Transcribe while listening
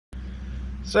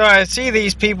So I see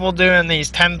these people doing these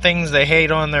 10 things they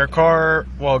hate on their car.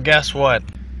 Well, guess what?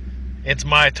 It's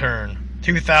my turn.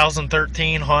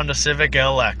 2013 Honda Civic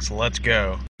LX. Let's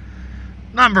go.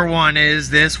 Number 1 is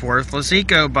this worthless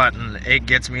eco button. It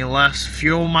gets me less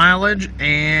fuel mileage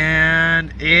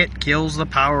and it kills the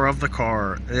power of the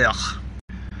car. Ugh.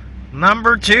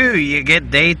 Number 2, you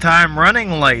get daytime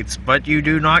running lights, but you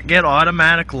do not get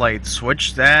automatic lights.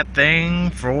 Switch that thing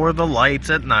for the lights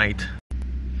at night.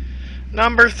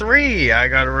 Number 3, I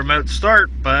got a remote start,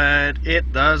 but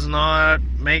it does not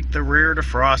make the rear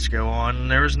defrost go on.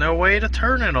 There's no way to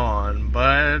turn it on,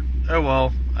 but oh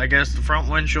well, I guess the front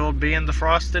windshield being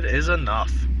defrosted is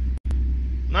enough.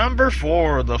 Number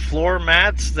 4, the floor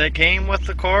mats that came with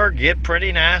the car get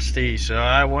pretty nasty, so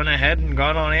I went ahead and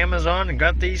got on Amazon and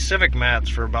got these Civic mats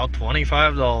for about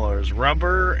 $25.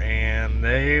 Rubber, and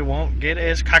they won't get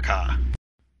as caca.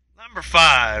 Number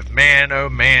 5, man oh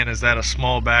man is that a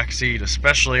small back seat,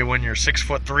 especially when you're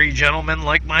 6'3" gentlemen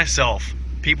like myself.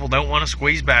 People don't want to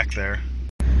squeeze back there.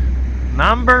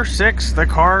 Number 6, the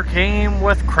car came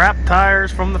with crap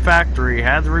tires from the factory.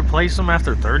 Had to replace them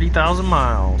after 30,000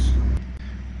 miles.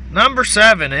 Number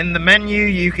 7, in the menu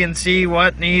you can see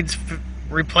what needs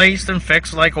replaced and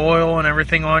fixed, like oil and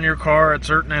everything on your car at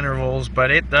certain intervals,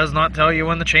 but it does not tell you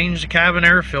when to change the cabin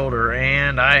air filter,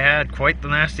 and I had quite the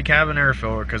nasty cabin air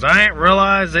filter because I didn't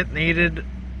realize it needed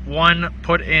one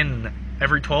put in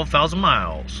every 12,000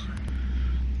 miles.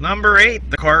 Number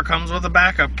 8, the car comes with a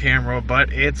backup camera,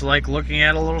 but it's like looking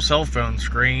at a little cell phone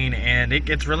screen, and it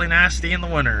gets really nasty in the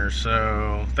winter,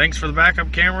 so thanks for the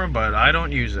backup camera, but I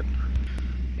don't use it.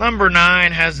 Number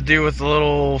 9 has to do with the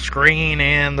little screen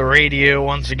and the radio.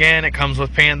 Once again, it comes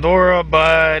with Pandora,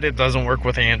 but it doesn't work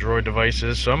with Android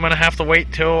devices, so I'm going to have to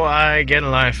wait till I get an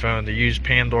iPhone to use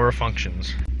Pandora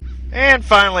functions. And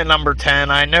finally, number 10,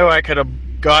 I know I could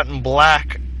have gotten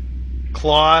black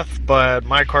cloth, but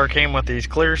my car came with these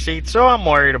clear seats, so I'm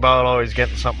worried about always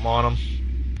getting something on them.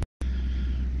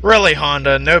 Really,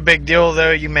 Honda, no big deal though,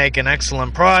 you make an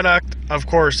excellent product. Of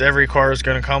course, every car is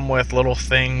going to come with little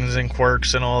things and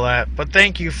quirks and all that, but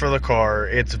thank you for the car.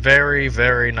 It's very,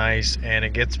 very nice, and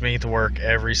it gets me to work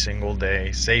every single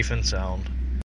day, safe and sound.